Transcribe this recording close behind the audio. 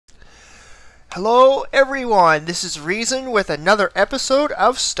Hello everyone, this is Reason with another episode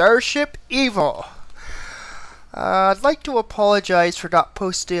of Starship EVO. I'd like to apologize for not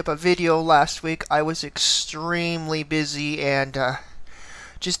posting up a video last week. I was extremely busy and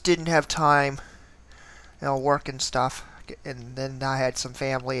just didn't have time, work and stuff. And then I had some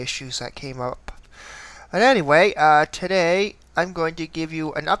family issues that came up. But anyway, today I'm going to give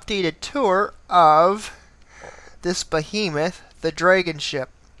you an updated tour of this behemoth, the Dragonship,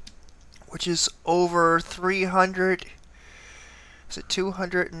 which is over 300, is it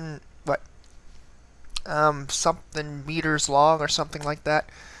 200 and what, something meters long or something like that.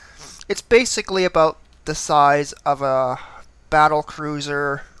 It's basically about the size of a battle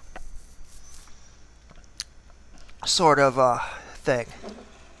cruiser sort of a thing,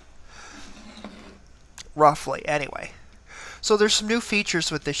 roughly, anyway. So there's some new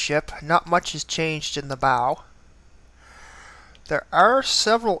features with this ship. Not much has changed in the bow. There are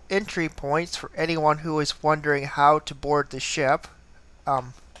several entry points for anyone who is wondering how to board the ship.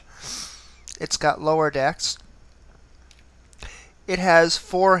 It's got lower decks. It has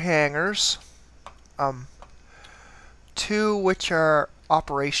 4 hangars, 2 which are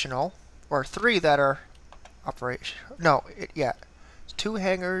operational, or 3 that are operational. No, 2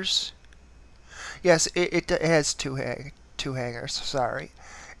 hangars. Yes, it has two hangars. Sorry,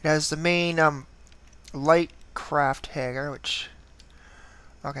 it has the main light craft hangar, which,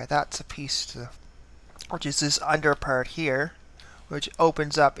 okay, that's a piece to, which is this under part here, which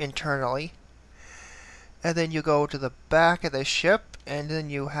opens up internally, and then you go to the back of the ship, and then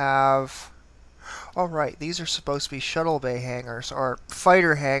you have, alright, these are supposed to be shuttle bay hangars or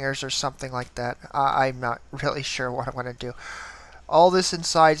fighter hangars or something like that. I'm not really sure what I'm going to do. All this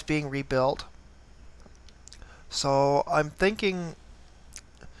inside is being rebuilt, so I'm thinking,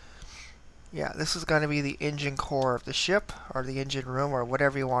 yeah, this is going to be the engine core of the ship, or the engine room, or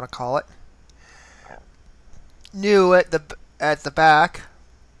whatever you want to call it. New at the back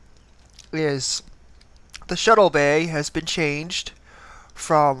is the shuttle bay has been changed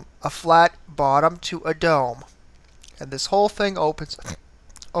from a flat bottom to a dome, and this whole thing opens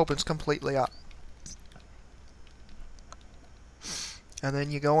completely up. And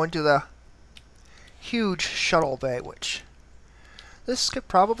then you go into the huge shuttle bay, which this could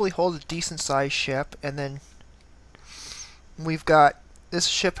probably hold a decent sized ship. And then we've got, this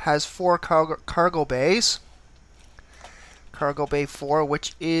ship has 4 cargo bays. Cargo bay 4,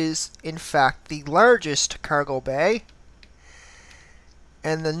 which is in fact the largest cargo bay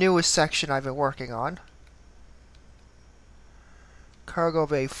and the newest section I've been working on. Cargo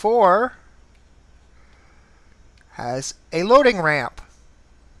bay 4 has a loading ramp,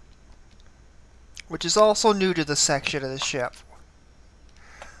 which is also new to the section of the ship.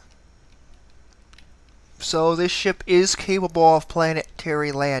 So this ship is capable of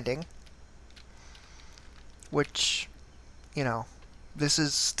planetary landing, which,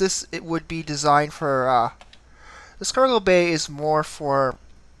 it would be designed for, this cargo bay is more for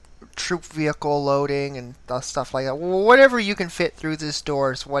troop vehicle loading and stuff like that. Whatever you can fit through this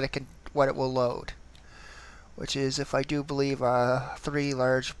door is what it will load, which is, if I do believe, 3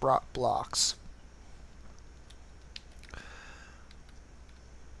 large blocks.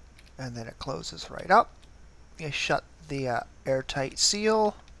 And then it closes right up. You shut the airtight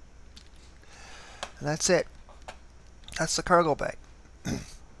seal, and that's it. That's the cargo bay.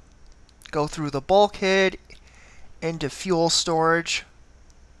 Go through the bulkhead into fuel storage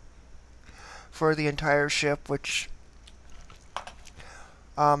for the entire ship, which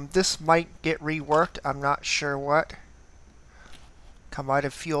this might get reworked. I'm not sure what. Come out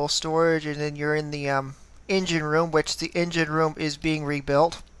of fuel storage, and then you're in the engine room, which the engine room is being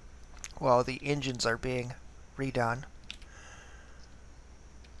rebuilt. Well, the engines are being redone.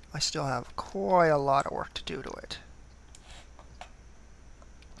 I still have quite a lot of work to do to it.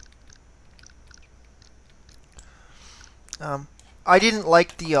 I didn't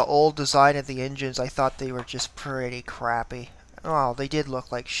like the old design of the engines. I thought they were just pretty crappy. Well, they did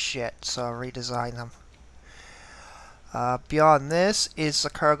look like shit, so I redesigned them. Beyond this is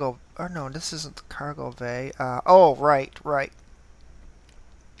the cargo. Oh no, this isn't the cargo bay. Oh, right.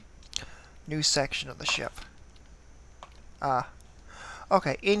 New section of the ship.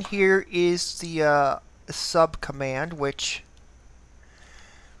 Okay, in here is the sub command, which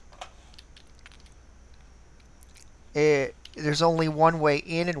there's only one way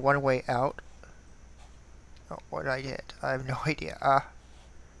in and one way out. Oh, what did I hit? I have no idea.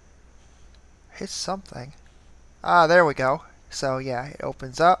 Hit something. There we go. So yeah, it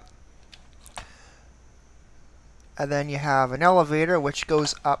opens up. And then you have an elevator which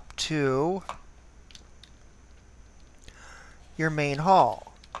goes up to your main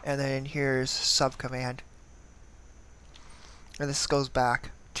hall. And then here's subcommand. And this goes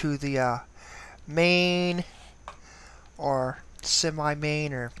back to the main or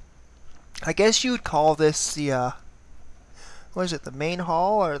semi-main, or I guess you would call this the what is it, the main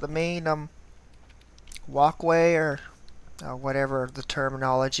hall or the main walkway, or whatever the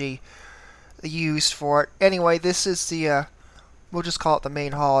terminology used for it. Anyway, this is the we'll just call it the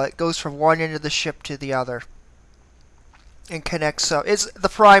main hall. It goes from one end of the ship to the other and connects. So it's the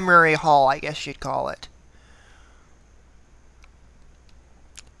primary hall, I guess you'd call it.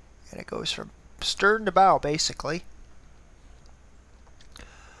 And it goes from stern to bow, basically.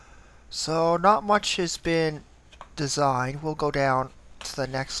 So not much has been designed. We'll go down to the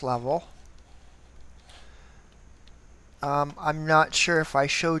next level. I'm not sure if I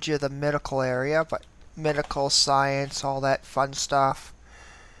showed you the medical area, but medical science, all that fun stuff.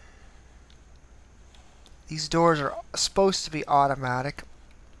 These doors are supposed to be automatic.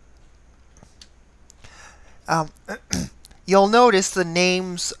 You'll notice the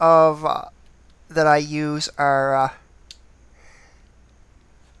names of that I use are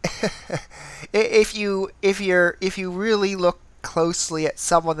if you really look closely at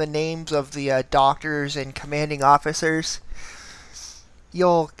some of the names of the doctors and commanding officers,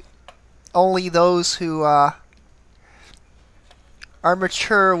 only those who are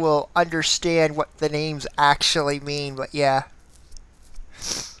mature will understand what the names actually mean. But yeah,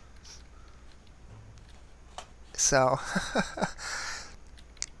 so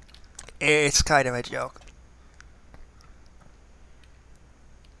it's kind of a joke.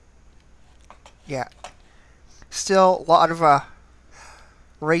 Yeah. Still a lot of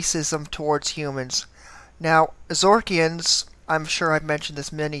racism towards humans. Now, Zorkians, I'm sure I've mentioned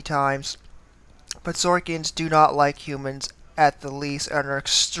this many times, but Zorkians do not like humans at the least and are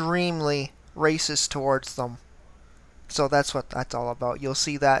extremely racist towards them. So that's what that's all about. You'll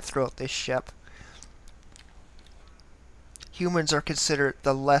see that throughout this ship. Humans are considered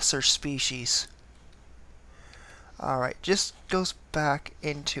the lesser species. Alright, just goes back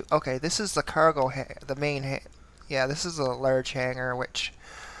into... Okay, this is the cargo the main yeah, this is a large hangar, which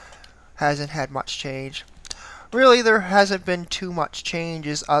hasn't had much change. Really, there hasn't been too much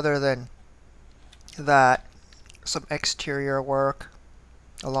changes other than that. Some exterior work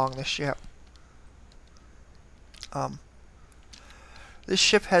along the ship. This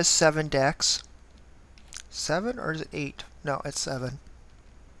ship has 7 decks. 7 or is it 8? No, it's 7.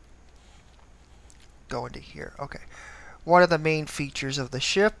 Go into here. Okay. One of the main features of the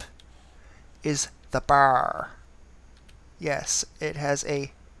ship is the bar. Yes, it has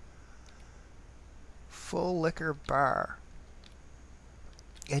a full liquor bar.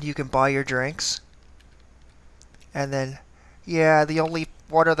 And you can buy your drinks. And then, yeah,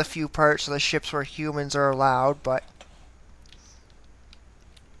 one of the few parts of the ships where humans are allowed, but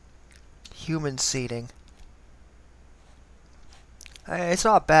human seating. It's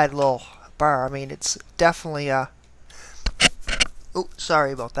not a bad little bar. I mean, it's definitely a... Oh,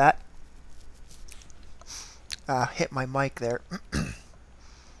 sorry about that. Hit my mic there.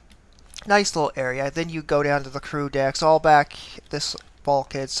 Nice little area. Then you go down to the crew decks. All back this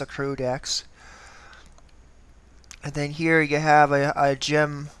bulkhead's the crew decks. And then here you have a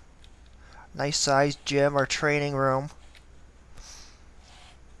gym. Nice sized gym or training room.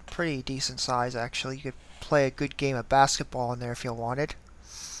 Pretty decent size, actually. You could play a good game of basketball in there if you wanted.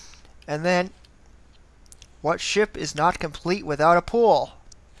 And then, what ship is not complete without a pool?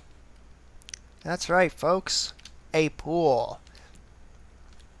 That's right, folks. A pool.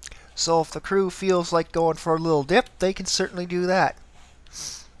 So if the crew feels like going for a little dip, they can certainly do that.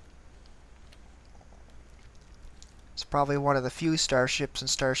 It's probably one of the few starships in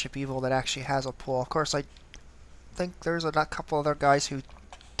Starship EVO that actually has a pool. Of course, I think there's a couple other guys who've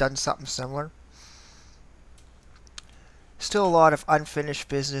done something similar. Still a lot of unfinished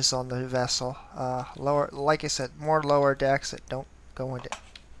business on the vessel. Like I said, more lower decks that don't go into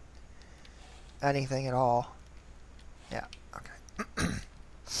anything at all. Yeah, okay.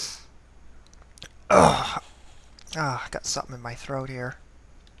 Ugh. I got something in my throat here.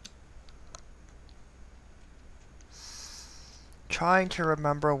 Trying to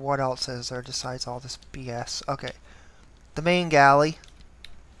remember what else is there besides all this BS. Okay. The main galley.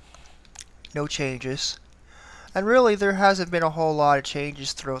 No changes. And really, there hasn't been a whole lot of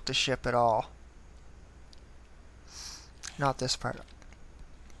changes throughout the ship at all. Not this part.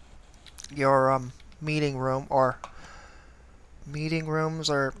 Your meeting room, or meeting rooms,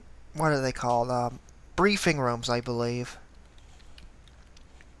 or what are they called? Briefing rooms, I believe.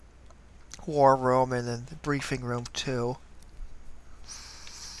 War room and then the briefing room too.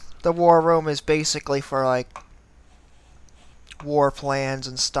 The war room is basically for like war plans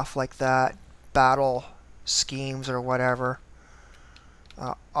and stuff like that, battle schemes or whatever.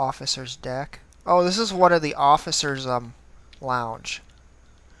 Officer's deck. Oh, this is one of the officers' lounge.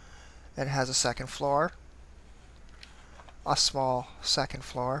 It has a second floor, a small second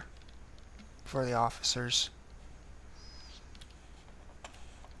floor for the officers.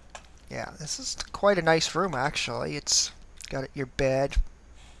 Yeah, this is quite a nice room actually. It's got your bed,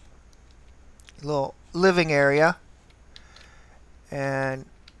 little living area, and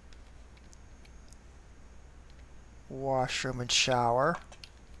washroom and shower.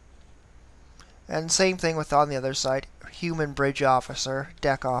 And same thing with on the other side, human bridge officer,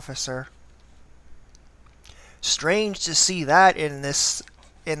 deck officer. Strange to see that in this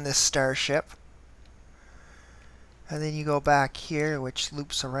starship. And then you go back here, which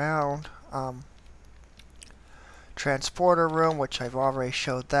loops around. Transporter room, which I've already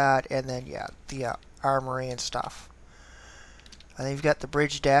showed that, and then yeah, the armory and stuff. And then you've got the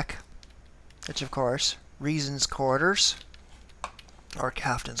bridge deck, which of course, Reason's quarters, or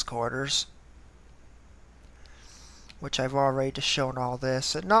Captain's quarters, which I've already just shown all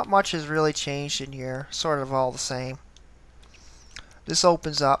this. And not much has really changed in here, sort of all the same. This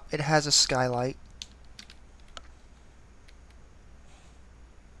opens up, it has a skylight.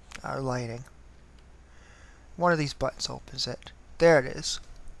 Lighting. One of these buttons opens it. There it is.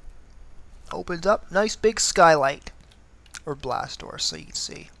 Opens up, nice big skylight. Or blast door, so you can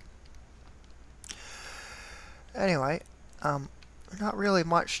see. Anyway, not really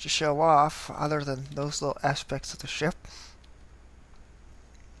much to show off other than those little aspects of the ship.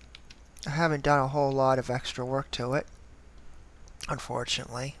 I haven't done a whole lot of extra work to it,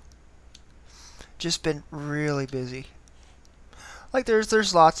 unfortunately. Just been really busy. Like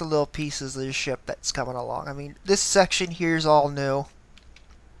there's lots of little pieces of the ship that's coming along. I mean, this section here is all new.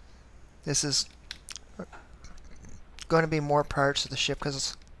 This is going to be more parts of the ship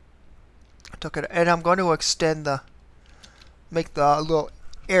because I took it, and I'm going to extend make the little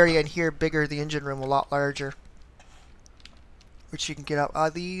area in here bigger, the engine room a lot larger, which you can get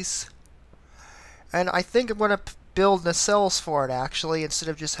out these. And I think I'm going to build nacelles for it actually, instead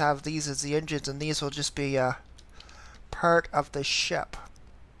of just have these as the engines, and these will just be part of the ship,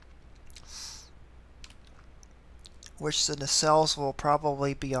 which the nacelles will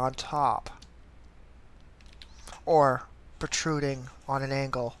probably be on top or protruding on an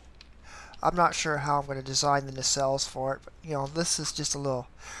angle. I'm not sure how I'm going to design the nacelles for it, but you know, this is just a little,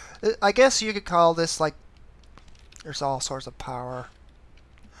 I guess you could call this like, there's all sorts of power.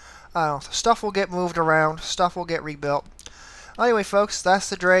 I don't know, stuff will get moved around, stuff will get rebuilt. Anyway folks, that's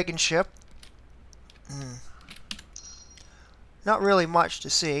the Dragonship. Not really much to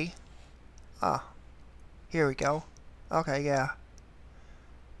see. Here we go. Okay, yeah.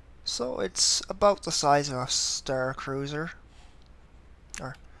 So it's about the size of a star cruiser.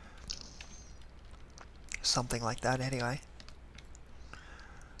 Or something like that anyway.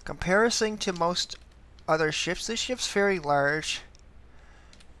 Comparison to most other ships, this ship's very large.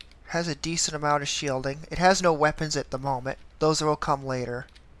 Has a decent amount of shielding. It has no weapons at the moment. Those will come later.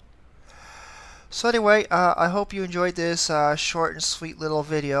 So anyway, I hope you enjoyed this short and sweet little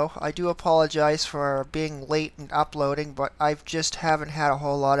video. I do apologize for being late in uploading, but I just haven't had a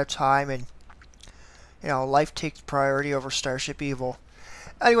whole lot of time, and you know, life takes priority over Starship EVO.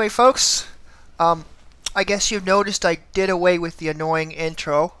 Anyway, folks, I guess you've noticed I did away with the annoying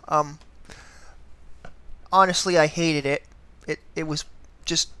intro. Honestly, I hated it. It was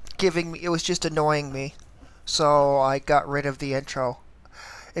just it was just annoying me. So I got rid of the intro.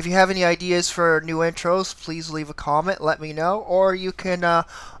 If you have any ideas for new intros, please leave a comment, let me know. Or you can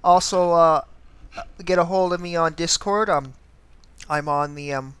also get a hold of me on Discord. I'm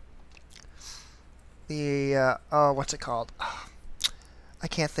on what's it called? I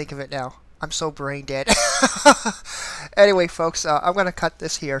can't think of it now. I'm so brain dead. Anyway, folks, I'm going to cut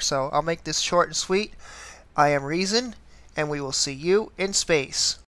this here, so I'll make this short and sweet. I am Reason, and we will see you in space.